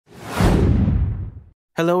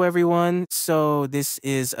Hello everyone, so this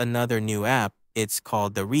is another new app. It's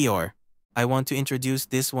called the Reor. I want to introduce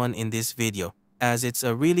this one in this video as it's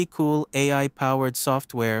a really cool AI-powered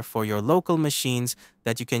software for your local machines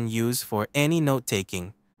that you can use for any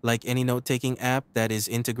note-taking. Like any note-taking app that is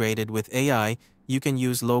integrated with AI, you can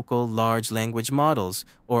use local large language models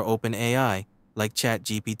or OpenAI like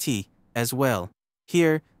ChatGPT as well.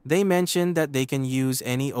 Here, they mention that they can use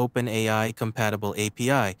any OpenAI compatible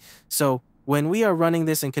API. So when we are running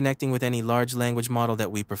this and connecting with any large language model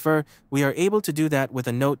that we prefer, we are able to do that with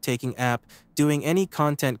a note-taking app doing any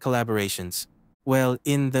content collaborations. Well,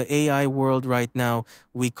 in the AI world right now,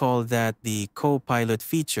 we call that the copilot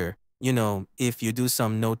feature. If you do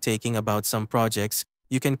some note-taking about some projects,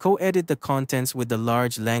 you can co-edit the contents with the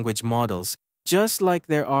large language models, just like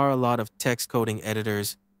there are a lot of text coding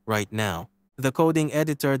editors right now. The coding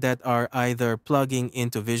editor that are either plugging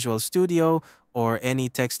into Visual Studio or any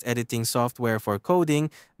text editing software for coding,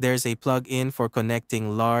 there's a plugin for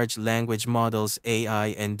connecting large language models, AI,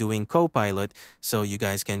 and doing Copilot, so you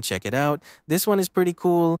guys can check it out. This one is pretty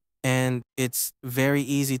cool, and it's very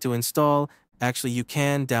easy to install. Actually, you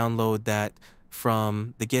can download that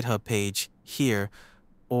from the GitHub page here,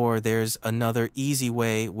 or there's another easy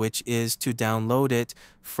way, which is to download it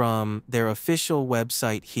from their official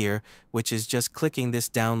website here, which is just clicking this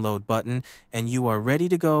download button, and you are ready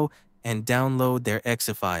to go and download their exe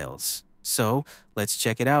files. So let's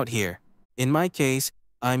check it out here. In my case,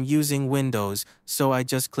 I'm using Windows, so I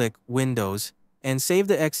just click Windows and save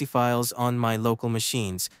the exe files on my local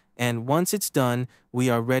machines. And once it's done, we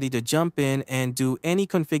are ready to jump in and do any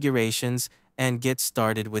configurations and get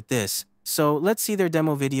started with this. So let's see their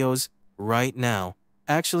demo videos right now.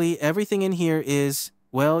 Actually, everything in here is,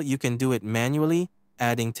 well, you can do it manually,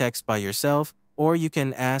 adding text by yourself, or you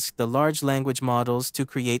can ask the large language models to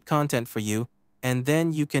create content for you, and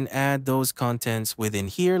then you can add those contents within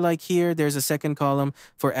here. Like here, there's a second column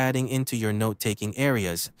for adding into your note-taking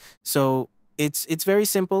areas. So it's very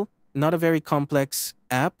simple, not a very complex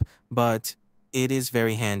app, but it is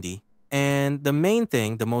very handy. And the main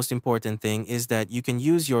thing, the most important thing, is that you can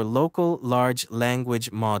use your local large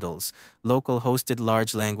language models, local hosted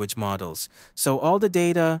large language models. So all the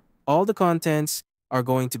data, all the contents are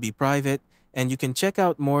going to be private, and you can check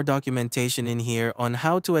out more documentation in here on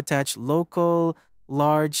how to attach local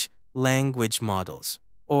large language models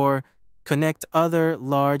or connect other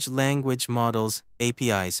large language models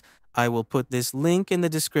APIs. I will put this link in the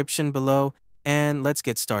description below, and let's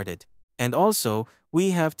get started. And also,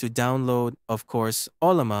 we have to download, of course,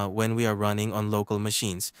 Ollama when we are running on local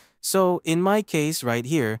machines. So in my case right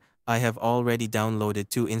here, I have already downloaded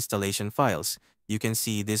two installation files. You can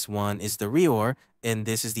see this one is the Reor, and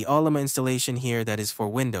this is the Ollama installation here that is for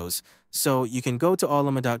Windows. So you can go to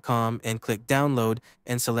ollama.com and click download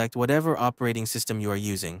and select whatever operating system you are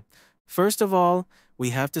using. First of all,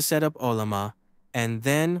 we have to set up Ollama, and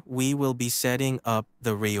then we will be setting up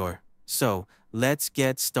the Reor. So let's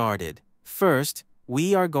get started. First,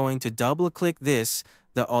 we are going to double-click this,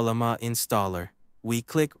 the Ollama installer. We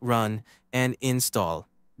click Run and Install.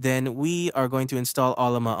 Then we are going to install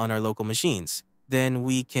Ollama on our local machines. Then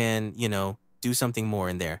we can, do something more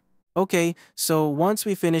in there. Okay, so once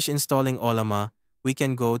we finish installing Ollama, we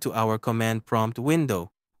can go to our command prompt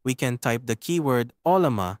window. We can type the keyword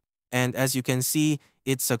Ollama, and as you can see,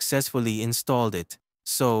 it successfully installed it.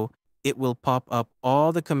 So it will pop up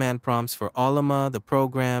all the command prompts for Ollama, the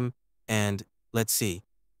program, and let's see.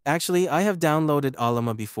 Actually, I have downloaded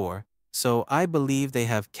Ollama before, so I believe they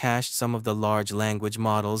have cached some of the large language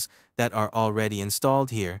models that are already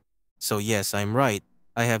installed here. So yes, I'm right.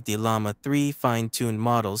 I have the Llama 3 fine-tuned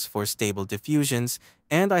models for stable diffusions,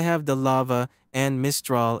 and I have the Lava and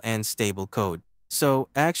Mistral and stable code. So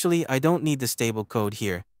actually, I don't need the stable code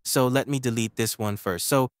here. So let me delete this one first.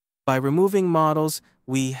 So by removing models,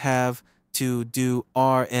 we have to do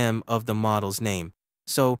RM of the model's name.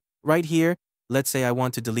 So right here, let's say I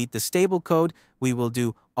want to delete the stable code, we will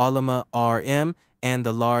do Ollama RM and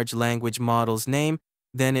the large language model's name,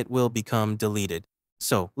 then it will become deleted.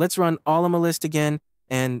 So let's run Ollama list again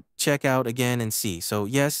and check out again and see. So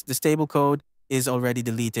yes, the stable code is already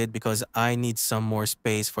deleted because I need some more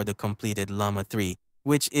space for the completed Llama 3,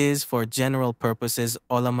 which is for general purposes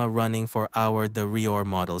Ollama running for the Reor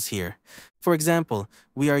models here. For example,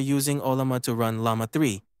 we are using Ollama to run Llama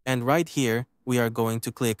 3, and right here, we are going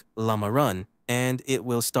to click Llama Run, and it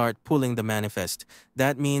will start pulling the manifest.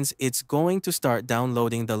 That means it's going to start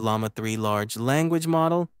downloading the Llama 3 large language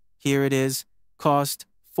model. Here it is, cost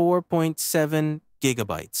 4.7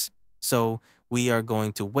 gigabytes. So we are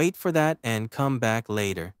going to wait for that and come back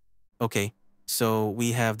later. Okay, so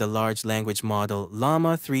we have the large language model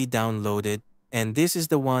Llama 3 downloaded. And this is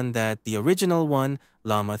the one that the original one,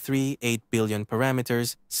 Llama 3, 8 billion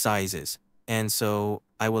parameters, sizes. And so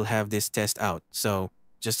I will have this test out. So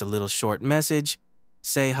just a little short message.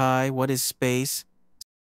 Say hi, what is space?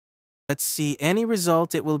 Let's see any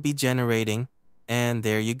result it will be generating. And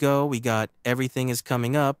there you go, we got everything is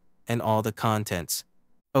coming up and all the contents.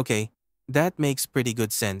 Okay, that makes pretty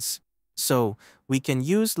good sense. So we can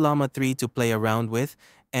use Llama 3 to play around with,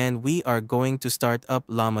 and we are going to start up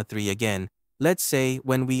Llama 3 again. Let's say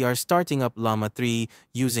when we are starting up Llama 3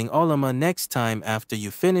 using Ollama next time after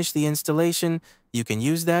you finish the installation, you can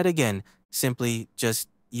use that again. Simply just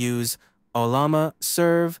use Ollama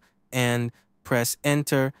serve and press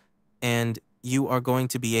enter, and you are going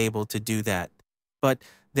to be able to do that. But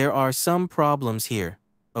there are some problems here.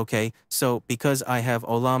 Okay, so because I have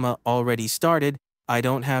Ollama already started, I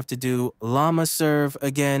don't have to do Llama serve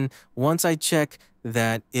again once I check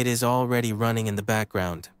that it is already running in the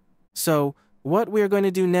background. So what we're going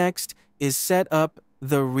to do next is set up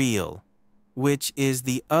the Reor, which is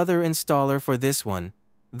the other installer for this one,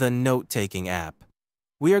 the note-taking app.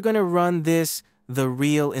 We are going to run this, the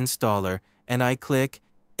Reor installer, and I click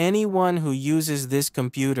anyone who uses this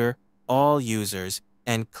computer, all users,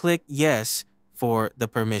 and click yes for the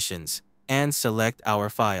permissions, and select our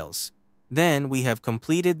files. Then we have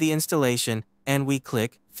completed the installation and we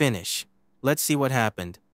click finish. Let's see what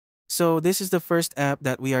happened. So this is the first app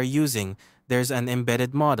that we are using. There's an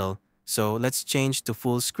embedded model. So let's change to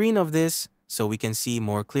full screen of this so we can see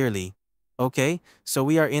more clearly. Okay, so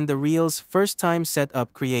we are in the Reor's first time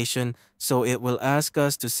setup creation, so it will ask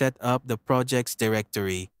us to set up the projects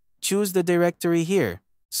directory. Choose the directory here.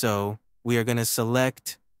 So we are going to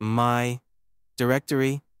select my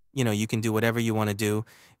directory. You can do whatever you want to do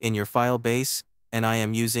in your file base, and I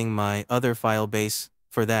am using my other file base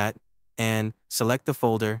for that, and select the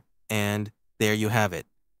folder, and there you have it,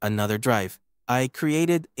 another drive. I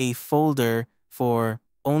created a folder for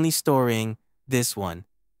only storing this one.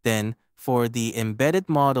 Then for the embedded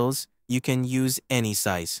models, you can use any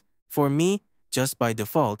size. For me, just by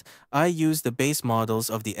default, I use the base models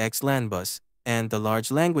of the XLAN bus, and the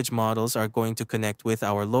large language models are going to connect with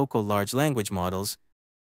our local large language models,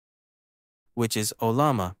 which is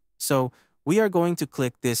Ollama. So we are going to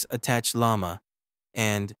click this attach Llama,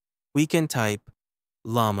 and we can type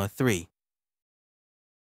Llama 3.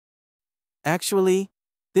 Actually,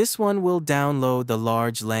 this one will download the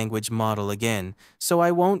large language model again, so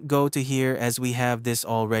I won't go to here as we have this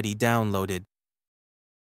already downloaded.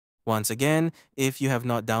 Once again, if you have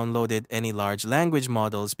not downloaded any large language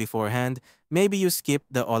models beforehand, maybe you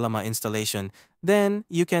skipped the Ollama installation, then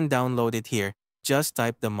you can download it here. Just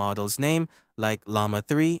type the model's name, like Llama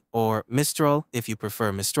 3 or Mistral if you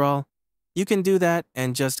prefer Mistral. You can do that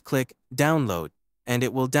and just click download, and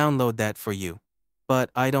it will download that for you. But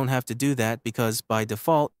I don't have to do that because by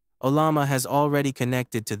default, Ollama has already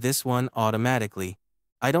connected to this one automatically.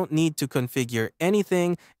 I don't need to configure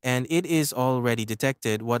anything, and it is already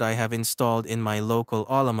detected what I have installed in my local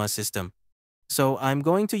Ollama system. So I'm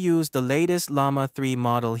going to use the latest Llama 3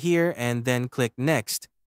 model here and then click Next.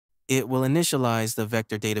 It will initialize the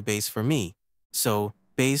vector database for me. So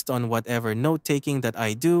based on whatever note-taking that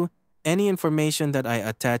I do, any information that I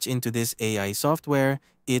attach into this AI software,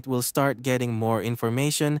 it will start getting more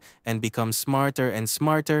information and become smarter and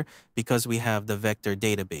smarter because we have the vector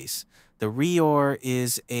database. The Reor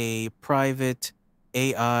is a private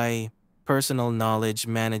AI personal knowledge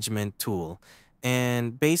management tool.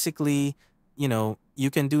 And basically, you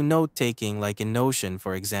can do note-taking like in Notion,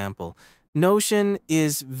 for example. Notion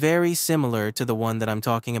is very similar to the one that I'm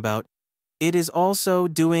talking about. It is also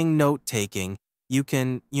doing note-taking. You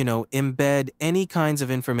can, embed any kinds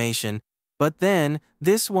of information, but then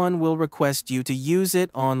this one will request you to use it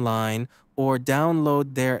online or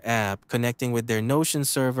download their app connecting with their Notion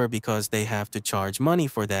server because they have to charge money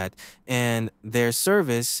for that. And their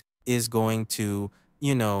service is going to,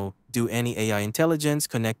 do any AI intelligence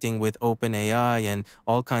connecting with OpenAI and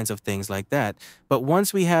all kinds of things like that. But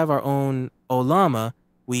once we have our own Ollama,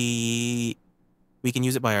 we can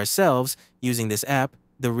use it by ourselves using this app,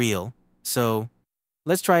 the Reor. So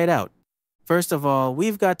let's try it out. First of all,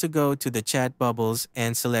 we've got to go to the chat bubbles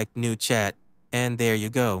and select new chat. And there you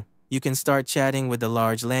go. You can start chatting with the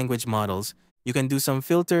large language models. You can do some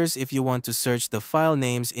filters if you want to search the file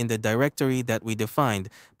names in the directory that we defined,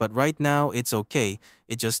 but right now it's okay.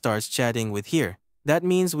 It just starts chatting with here. That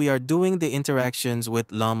means we are doing the interactions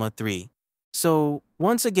with Llama 3. So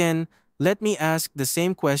once again, let me ask the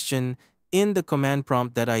same question in the command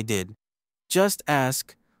prompt that I did. Just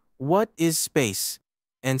ask, what is space?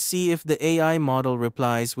 And see if the AI model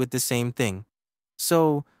replies with the same thing.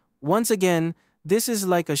 So once again, this is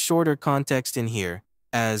like a shorter context in here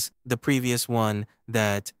as the previous one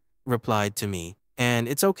that replied to me. And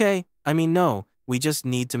it's okay. I mean, no, we just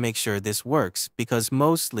need to make sure this works because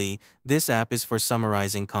mostly this app is for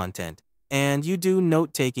summarizing content. And you do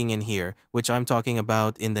note taking in here, which I'm talking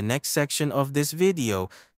about in the next section of this video.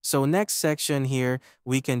 So next section here,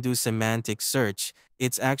 we can do semantic search.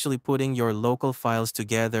 It's actually putting your local files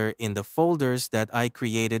together in the folders that I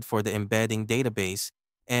created for the embedding database,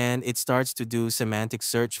 and it starts to do semantic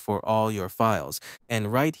search for all your files.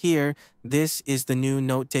 And right here, this is the new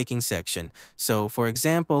note-taking section. So for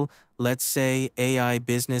example, let's say AI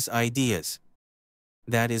business ideas.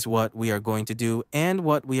 That is what we are going to do and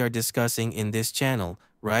what we are discussing in this channel,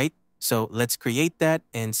 right? So let's create that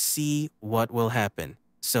and see what will happen.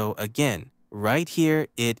 So again, right here,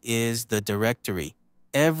 it is the directory,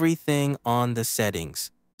 everything on the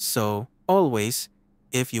settings. So always,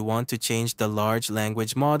 if you want to change the large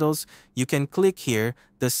language models, you can click here,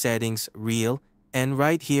 the settings real, and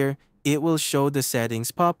right here, it will show the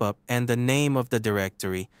settings pop up and the name of the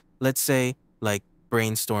directory. Let's say like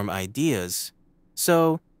brainstorm ideas.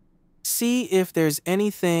 So, see if there's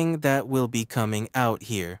anything that will be coming out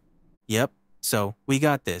here. Yep, so we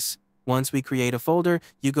got this. Once we create a folder,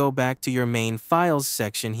 you go back to your main files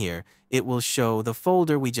section here. It will show the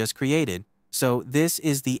folder we just created. So this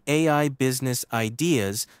is the AI business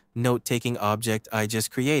ideas note-taking object I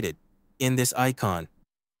just created in this icon.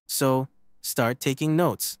 So start taking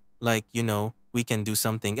notes. Like, we can do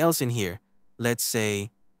something else in here. Let's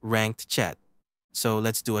say ranked chat. So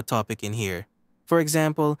let's do a topic in here. For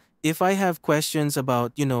example, if I have questions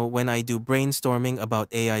about, when I do brainstorming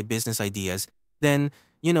about AI business ideas, then,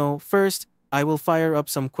 first I will fire up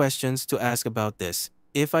some questions to ask about this.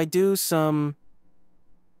 If I do some,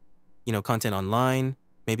 content online,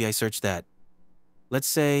 maybe I search that. Let's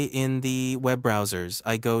say in the web browsers,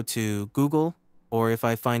 I go to Google, or if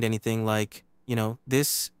I find anything like,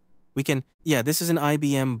 this, this is an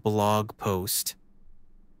IBM blog post.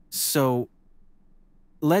 So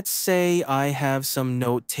let's say I have some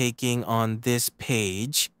note taking on this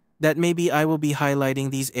page that maybe I will be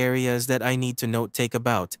highlighting these areas that I need to note take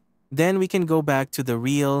about. Then we can go back to the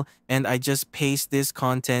reel and I just paste this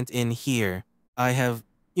content in here. I have,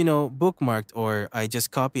 bookmarked, or I just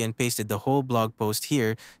copy and pasted the whole blog post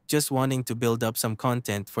here, just wanting to build up some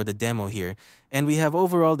content for the demo here. And we have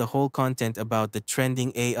overall the whole content about the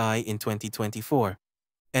trending AI in 2024.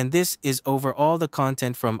 And this is over all the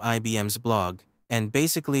content from IBM's blog. And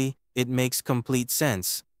basically, it makes complete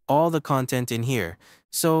sense. All the content in here.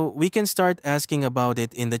 So we can start asking about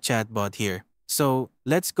it in the chatbot here. So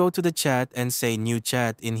let's go to the chat and say new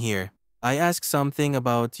chat in here. I ask something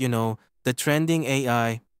about, the trending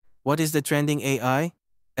AI. What is the trending AI?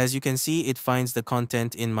 As you can see, it finds the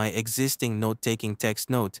content in my existing note-taking text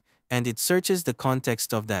note, and it searches the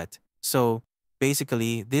context of that. So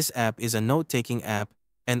basically, this app is a note-taking app,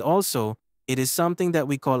 and also, it is something that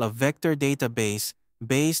we call a vector database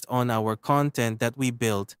based on our content that we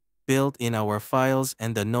built in our files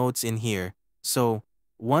and the notes in here. So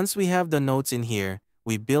once we have the notes in here,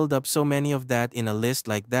 we build up so many of that in a list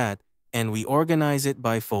like that, and we organize it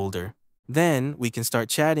by folder. Then we can start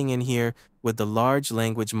chatting in here with the large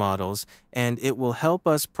language models, and it will help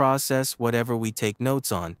us process whatever we take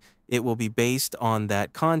notes on. It will be based on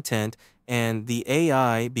that content, and the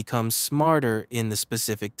AI becomes smarter in the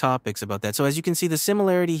specific topics about that. So as you can see, the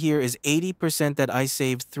similarity here is 80% that I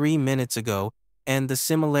saved 3 minutes ago, and the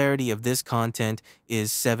similarity of this content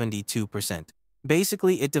is 72%.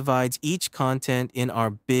 Basically, it divides each content in our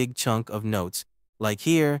big chunk of notes. Like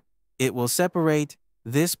here, it will separate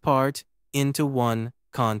this part into one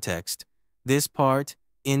context, this part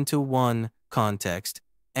into one context,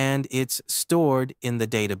 and it's stored in the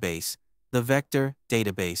database, the vector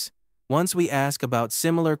database. Once we ask about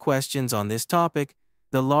similar questions on this topic,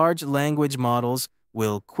 the large language models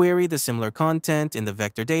will query the similar content in the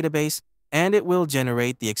vector database, and it will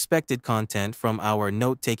generate the expected content from our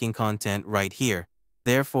note-taking content right here.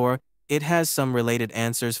 Therefore, it has some related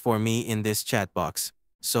answers for me in this chat box.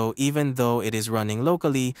 So even though it is running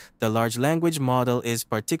locally, the large language model is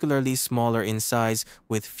particularly smaller in size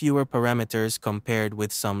with fewer parameters compared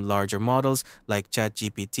with some larger models like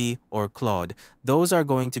ChatGPT or Claude. Those are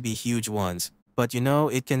going to be huge ones. But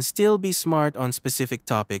it can still be smart on specific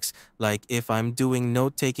topics, like if I'm doing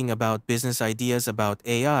note-taking about business ideas about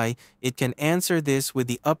AI, it can answer this with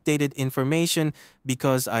the updated information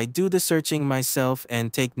because I do the searching myself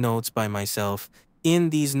and take notes by myself.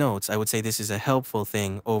 In these notes, I would say this is a helpful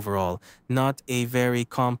thing overall, not a very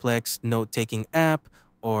complex note-taking app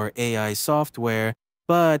or AI software,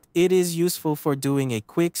 but it is useful for doing a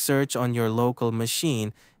quick search on your local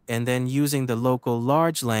machine, and then using the local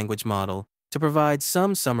large language model to provide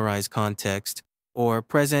some summarized context or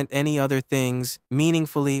present any other things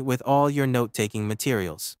meaningfully with all your note-taking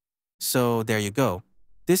materials. So there you go.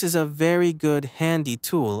 This is a very good handy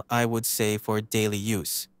tool, I would say, for daily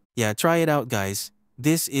use. Yeah, try it out, guys.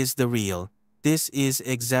 This is the real. This is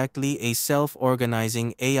exactly a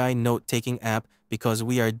self-organizing AI note-taking app because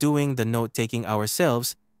we are doing the note-taking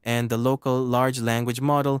ourselves, and the local large language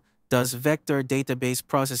model does vector database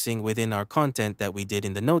processing within our content that we did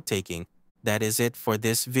in the note-taking. That is it for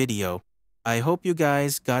this video. I hope you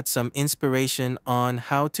guys got some inspiration on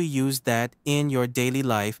how to use that in your daily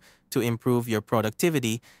life to improve your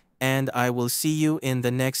productivity, and I will see you in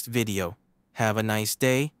the next video. Have a nice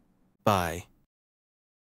day. Bye.